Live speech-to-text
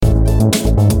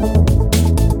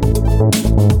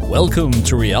Welcome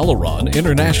to Rialaron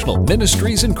International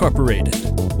Ministries Incorporated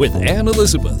with Ann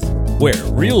Elizabeth, where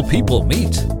real people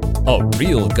meet a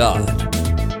real God.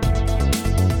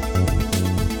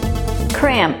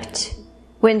 Cramped.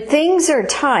 When things are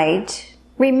tight,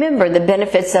 remember the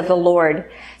benefits of the Lord.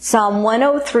 Psalm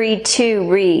 103:2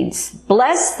 reads,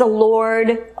 "Bless the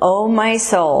Lord, O my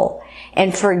soul,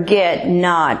 and forget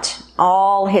not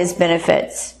all his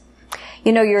benefits."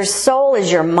 You know, your soul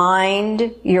is your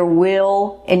mind, your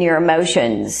will, and your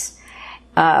emotions.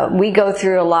 We go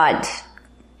through a lot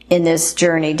in this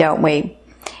journey, don't we?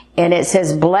 And it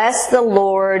says, "Bless the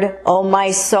Lord, O my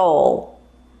soul,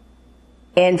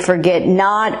 and forget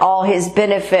not all his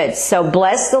benefits." So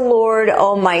bless the Lord,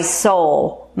 O my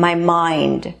soul, my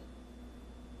mind.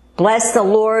 Bless the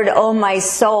Lord, O my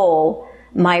soul,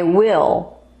 my will.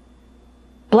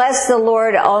 Bless the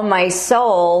Lord, O my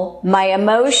soul, my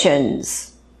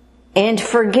emotions, and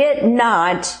forget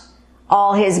not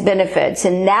all his benefits.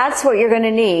 And that's what you're going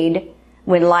to need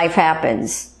when life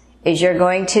happens, is you're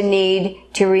going to need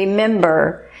to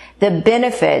remember the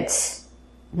benefits,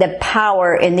 the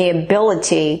power, and the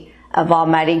ability of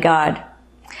Almighty God.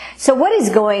 So what is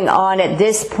going on at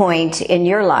this point in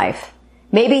your life?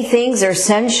 Maybe things are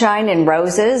sunshine and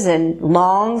roses and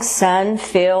long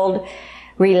sun-filled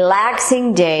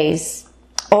relaxing days,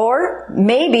 or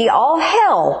maybe all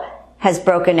hell has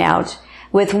broken out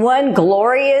with one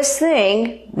glorious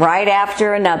thing right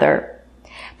after another.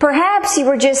 Perhaps you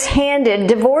were just handed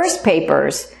divorce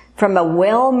papers from a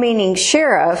well-meaning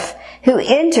sheriff who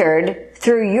entered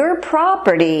through your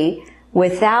property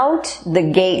without the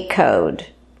gate code.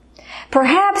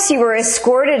 Perhaps you were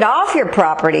escorted off your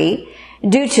property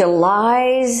due to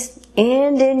lies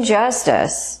and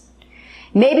injustice.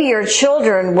 Maybe your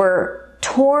children were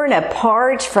torn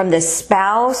apart from the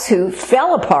spouse who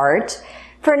fell apart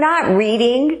for not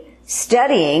reading,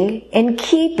 studying, and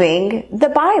keeping the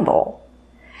Bible.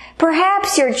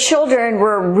 Perhaps your children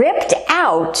were ripped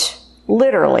out,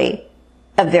 literally,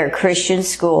 of their Christian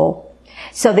school,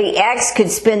 so the ex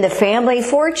could spend the family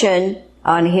fortune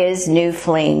on his new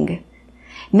fling.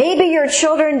 Maybe your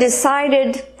children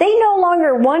decided they no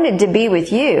longer wanted to be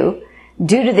with you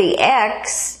due to the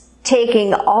ex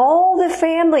taking all the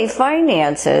family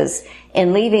finances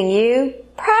and leaving you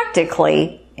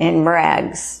practically in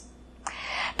rags.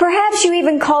 Perhaps you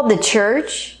even called the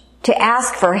church to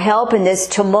ask for help in this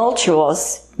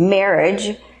tumultuous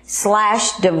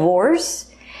marriage/divorce,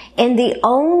 and the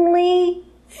only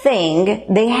thing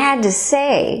they had to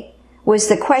say was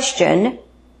the question,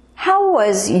 "How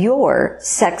was your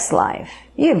sex life?"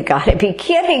 You've got to be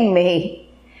kidding me.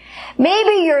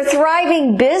 Maybe your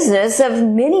thriving business of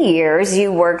many years you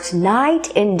worked night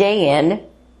and day in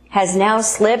has now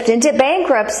slipped into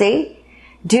bankruptcy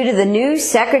due to the new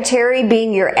secretary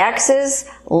being your ex's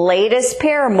latest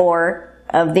paramour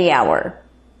of the hour.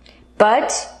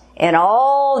 But in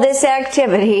all this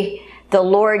activity, the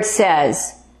Lord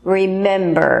says,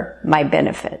 "Remember my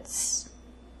benefits."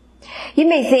 You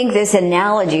may think this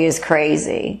analogy is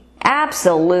crazy,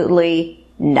 absolutely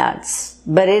nuts,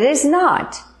 but it is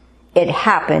not. It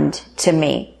happened to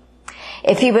me.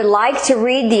 If you would like to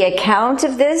read the account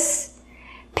of this,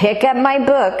 pick up my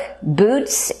book,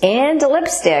 Boots and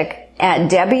Lipstick, at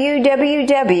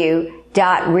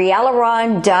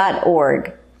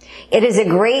www.rialaron.org. It is a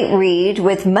great read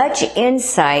with much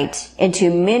insight into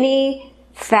many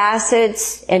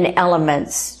facets and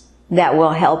elements that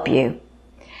will help you.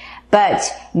 But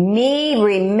me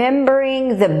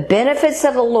remembering the benefits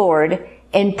of the Lord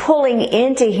and pulling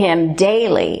into him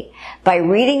daily by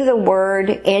reading the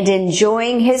Word and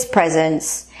enjoying his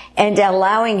presence and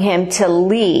allowing him to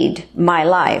lead my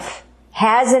life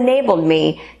has enabled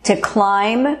me to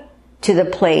climb to the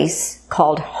place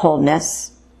called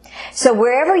wholeness. So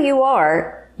wherever you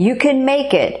are, you can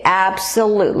make it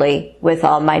absolutely with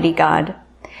Almighty God.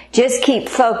 Just keep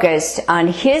focused on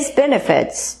his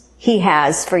benefits he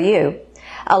has for you,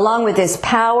 along with his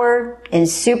power and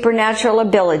supernatural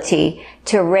ability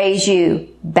to raise you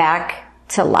back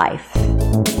to life.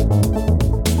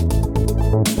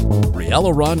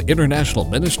 Rialaron International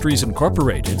Ministries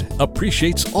Incorporated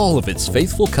appreciates all of its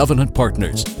faithful covenant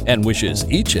partners and wishes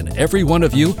each and every one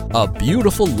of you a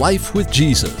beautiful life with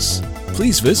Jesus.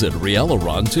 Please visit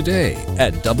Rialaron today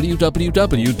at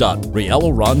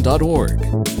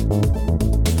www.rialaron.org.